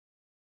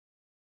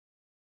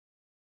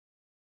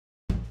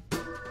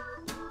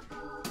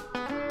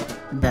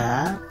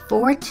The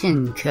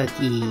fortune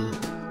cookie.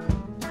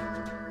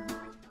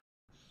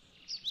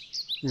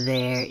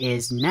 There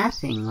is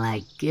nothing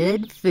like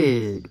good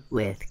food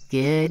with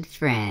good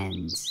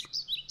friends.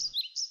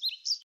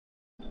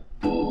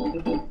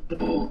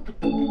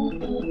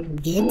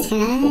 Good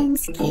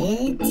times,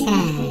 good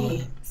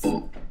times.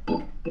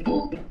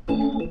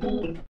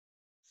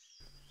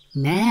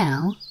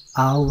 Now,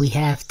 all we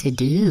have to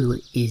do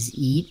is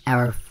eat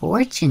our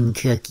fortune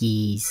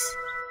cookies.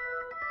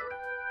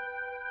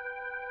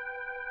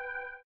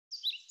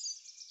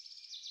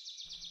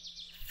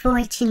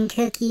 Fortune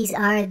cookies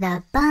are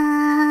the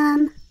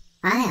bomb.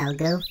 I'll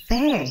go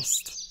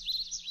first.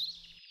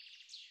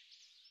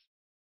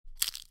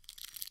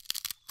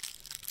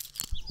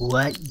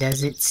 What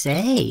does it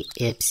say,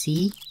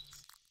 Ipsie?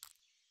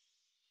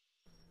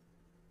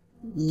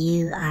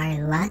 You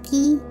are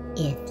lucky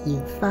if you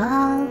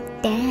fall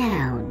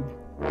down.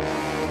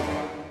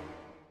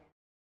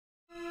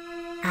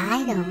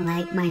 I don't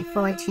like my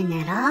fortune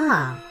at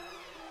all.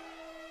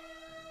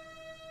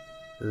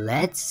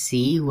 Let's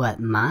see what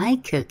my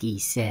cookie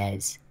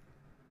says.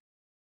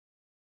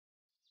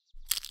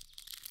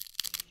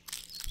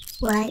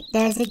 What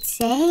does it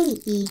say,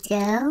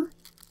 Ito?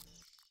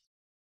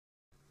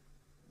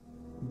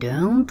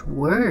 Don't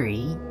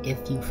worry if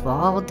you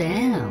fall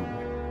down.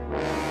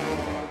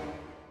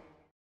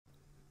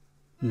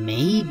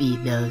 Maybe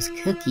those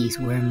cookies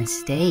were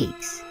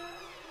mistakes.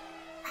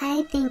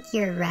 I think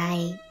you're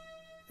right.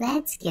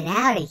 Let's get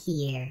out of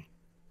here.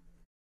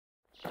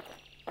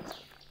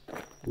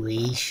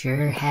 We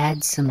sure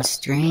had some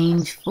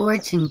strange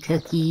fortune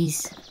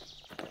cookies.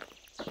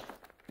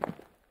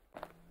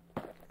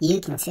 You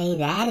can say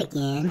that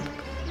again.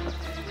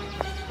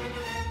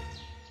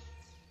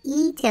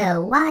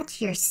 Ito,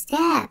 watch your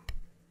step.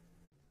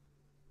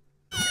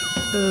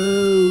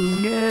 Oh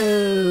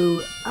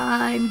no,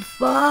 I'm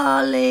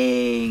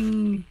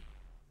falling.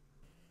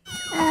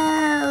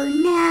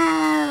 Oh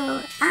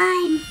no,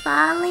 I'm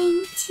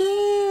falling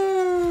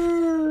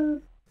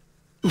too.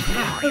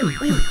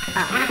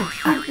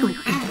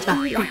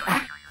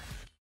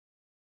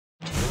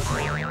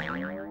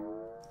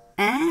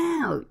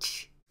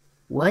 Ouch!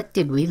 What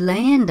did we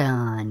land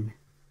on?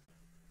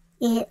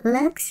 It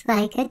looks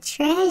like a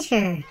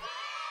treasure.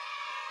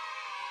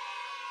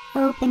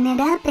 Open it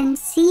up and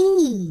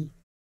see.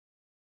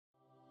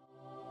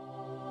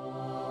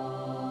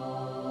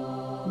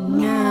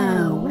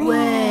 No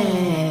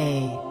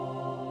way!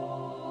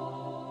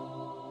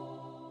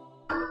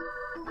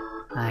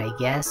 I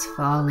guess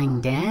falling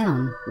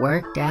down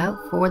worked out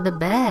for the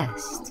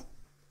best.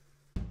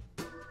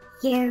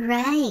 You're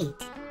right.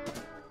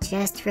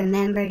 Just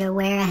remember to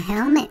wear a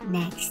helmet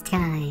next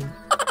time.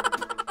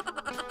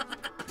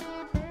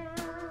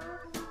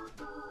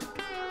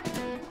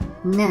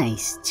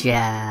 Nice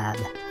job.